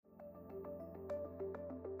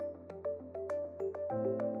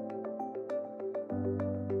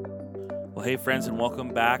Well, hey, friends, and welcome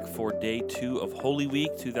back for day 2 of Holy Week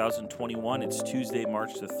 2021. It's Tuesday,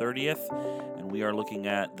 March the 30th, and we are looking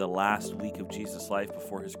at the last week of Jesus' life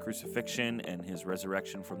before his crucifixion and his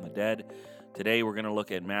resurrection from the dead. Today, we're going to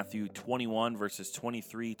look at Matthew 21, verses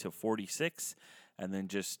 23 to 46, and then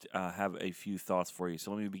just have a few thoughts for you. So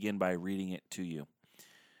let me begin by reading it to you.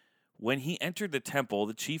 When he entered the temple,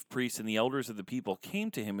 the chief priests and the elders of the people came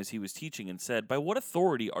to him as he was teaching and said, "By what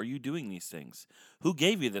authority are you doing these things? Who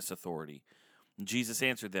gave you this authority?" And Jesus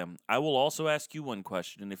answered them, "I will also ask you one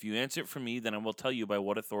question, and if you answer it for me, then I will tell you by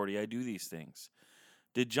what authority I do these things.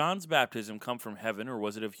 Did John's baptism come from heaven, or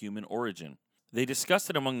was it of human origin?" They discussed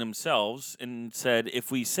it among themselves and said, "If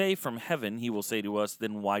we say from heaven, he will say to us,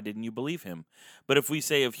 then why didn't you believe him? But if we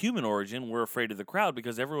say of human origin, we're afraid of the crowd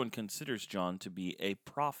because everyone considers John to be a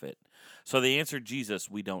prophet." So they answered Jesus,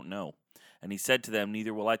 "We don't know." And he said to them,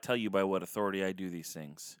 "Neither will I tell you by what authority I do these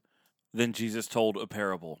things." Then Jesus told a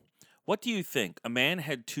parable. "What do you think? A man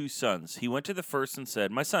had 2 sons. He went to the first and said,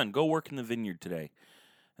 'My son, go work in the vineyard today.'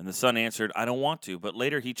 And the son answered, 'I don't want to.' But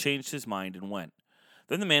later he changed his mind and went.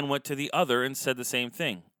 Then the man went to the other and said the same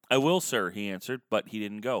thing. 'I will, sir,' he answered, but he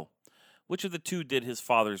didn't go. Which of the 2 did his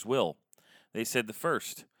father's will?" They said, "The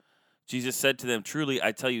first." Jesus said to them, "Truly,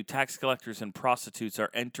 I tell you, tax collectors and prostitutes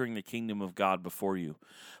are entering the kingdom of God before you.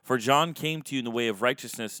 For John came to you in the way of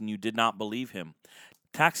righteousness, and you did not believe him.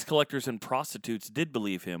 Tax collectors and prostitutes did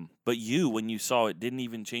believe him, but you, when you saw it, didn't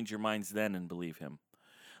even change your minds then and believe him."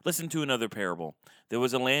 Listen to another parable. There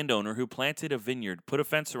was a landowner who planted a vineyard, put a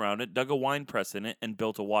fence around it, dug a winepress in it, and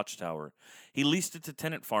built a watchtower. He leased it to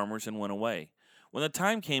tenant farmers and went away. When the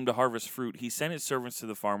time came to harvest fruit, he sent his servants to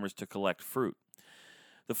the farmers to collect fruit.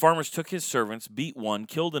 The farmers took his servants, beat one,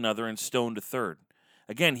 killed another, and stoned a third.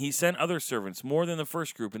 Again, he sent other servants, more than the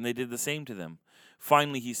first group, and they did the same to them.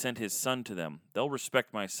 Finally, he sent his son to them. "They'll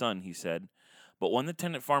respect my son," he said. But when the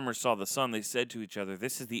tenant farmers saw the son, they said to each other,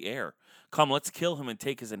 "This is the heir. Come, let's kill him and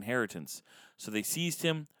take his inheritance." So they seized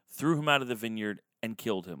him, threw him out of the vineyard, and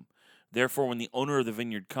killed him. Therefore, when the owner of the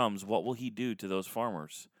vineyard comes, what will he do to those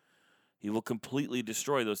farmers? "He will completely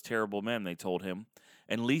destroy those terrible men," they told him,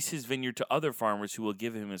 "and lease his vineyard to other farmers who will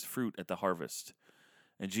give him his fruit at the harvest."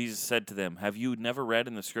 And Jesus said to them, "Have you never read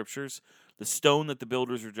in the scriptures, 'The stone that the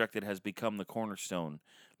builders rejected has become the cornerstone'?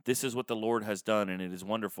 This is what the Lord has done, and it is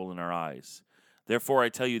wonderful in our eyes. Therefore, I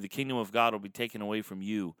tell you, the kingdom of God will be taken away from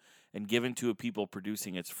you and given to a people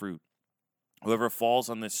producing its fruit. Whoever falls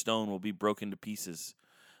on this stone will be broken to pieces,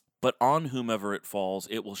 but on whomever it falls,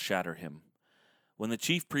 it will shatter him." When the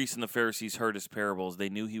chief priests and the Pharisees heard his parables, they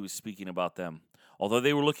knew he was speaking about them. Although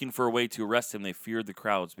they were looking for a way to arrest him, they feared the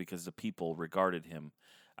crowds because the people regarded him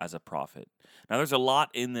as a prophet. Now, there's a lot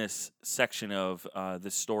in this section of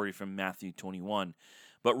this story from Matthew 21.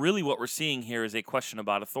 But really what we're seeing here is a question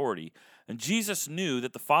about authority. And Jesus knew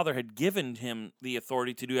that the Father had given him the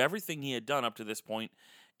authority to do everything he had done up to this point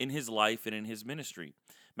in his life and in his ministry.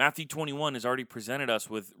 Matthew 21 has already presented us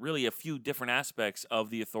with really a few different aspects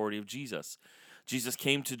of the authority of Jesus. Jesus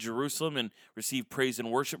came to Jerusalem and received praise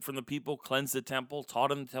and worship from the people, cleansed the temple,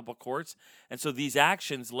 taught in the temple courts. And so these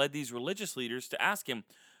actions led these religious leaders to ask him,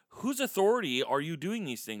 "Whose authority are you doing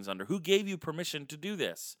these things under? Who gave you permission to do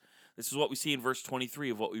this?" This is what we see in verse 23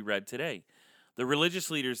 of what we read today. The religious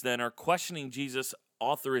leaders then are questioning Jesus'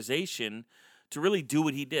 authorization to really do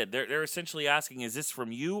what he did. They're essentially asking, is this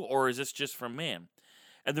from you or is this just from man?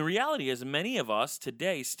 And the reality is many of us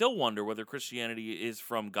today still wonder whether Christianity is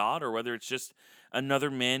from God or whether it's just another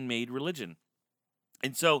man-made religion.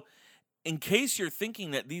 And so, in case you're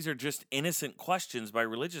thinking that these are just innocent questions by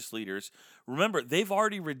religious leaders, remember, they've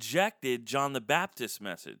already rejected John the Baptist's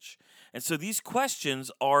message. And so these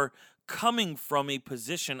questions are coming from a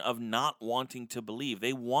position of not wanting to believe.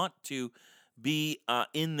 They want to be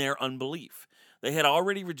in their unbelief. They had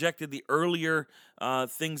already rejected the earlier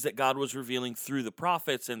things that God was revealing through the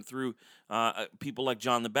prophets and through people like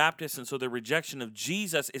John the Baptist. And so their rejection of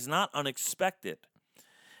Jesus is not unexpected.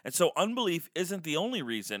 And so unbelief isn't the only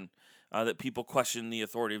reason that people question the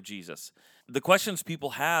authority of Jesus. The questions people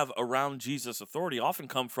have around Jesus' authority often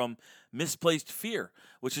come from misplaced fear,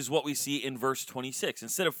 which is what we see in verse 26.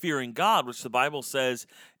 Instead of fearing God, which the Bible says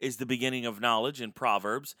is the beginning of knowledge in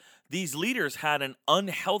Proverbs, these leaders had an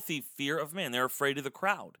unhealthy fear of man. They're afraid of the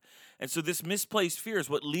crowd. And so this misplaced fear is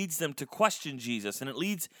what leads them to question Jesus. And it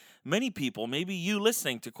leads many people, maybe you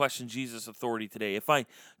listening, to question Jesus' authority today. If I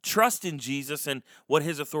trust in Jesus and what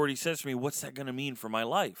his authority says to me, what's that going to mean for my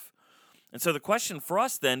life? And so the question for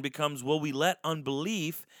us then becomes, will we let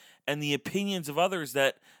unbelief and the opinions of others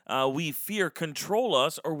that we fear control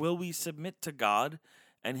us, or will we submit to God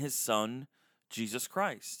and his Son, Jesus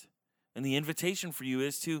Christ? And the invitation for you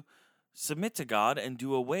is to Submit to God and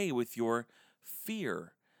do away with your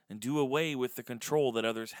fear and do away with the control that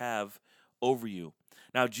others have over you.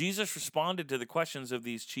 Now, Jesus responded to the questions of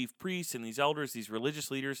these chief priests and these elders, these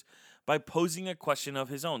religious leaders, by posing a question of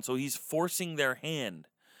his own. So he's forcing their hand.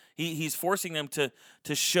 He's forcing them to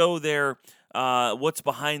show their what's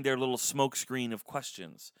behind their little smoke screen of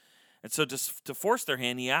questions. And so to force their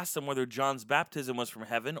hand, he asked them whether John's baptism was from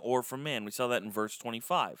heaven or from man. We saw that in verse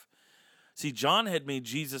 25. See, John had made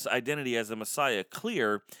Jesus' identity as the Messiah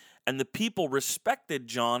clear, and the people respected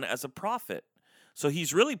John as a prophet. So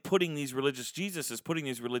he's really Jesus is putting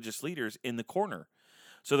these religious leaders in the corner.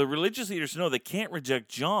 So the religious leaders know they can't reject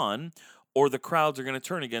John or the crowds are going to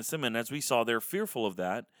turn against him. And as we saw, they're fearful of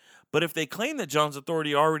that. But if they claim that John's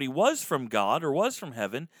authority already was from God or was from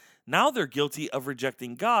heaven, now they're guilty of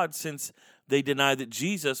rejecting God since they deny that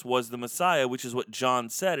Jesus was the Messiah, which is what John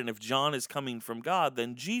said. And if John is coming from God,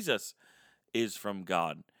 then Jesus is from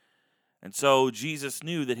God. And so Jesus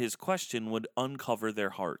knew that his question would uncover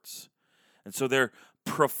their hearts. And so their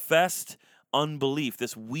professed unbelief,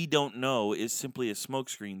 this we don't know, is simply a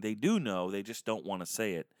smokescreen. They do know, they just don't want to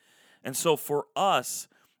say it. And so for us,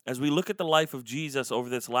 as we look at the life of Jesus over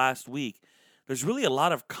this last week, there's really a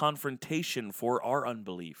lot of confrontation for our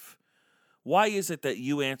unbelief. Why is it that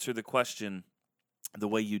you answer the question the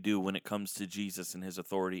way you do when it comes to Jesus and his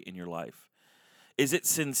authority in your life? Is it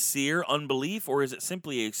sincere unbelief, or is it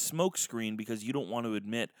simply a smokescreen because you don't want to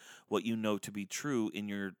admit what you know to be true in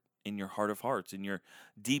your heart of hearts, in your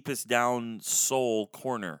deepest down soul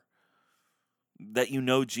corner, that you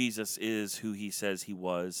know Jesus is who he says he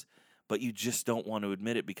was, but you just don't want to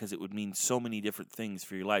admit it because it would mean so many different things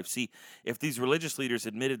for your life? See, if these religious leaders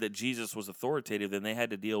admitted that Jesus was authoritative, then they had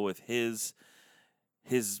to deal with his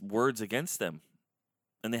words against them,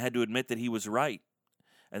 and they had to admit that he was right,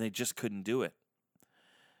 and they just couldn't do it.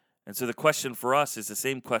 And so the question for us is the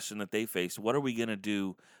same question that they faced. What are we going to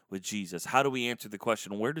do with Jesus? How do we answer the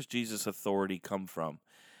question, where does Jesus' authority come from?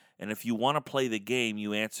 And if you want to play the game,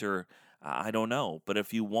 you answer, I don't know. But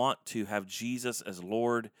if you want to have Jesus as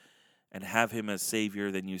Lord and have him as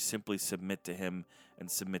Savior, then you simply submit to him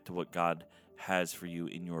and submit to what God has for you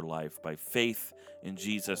in your life by faith in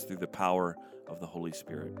Jesus through the power of the Holy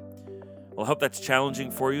Spirit. Well, I hope that's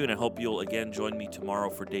challenging for you, and I hope you'll again join me tomorrow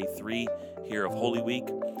for day 3 here of Holy Week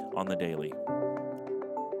on The Daily.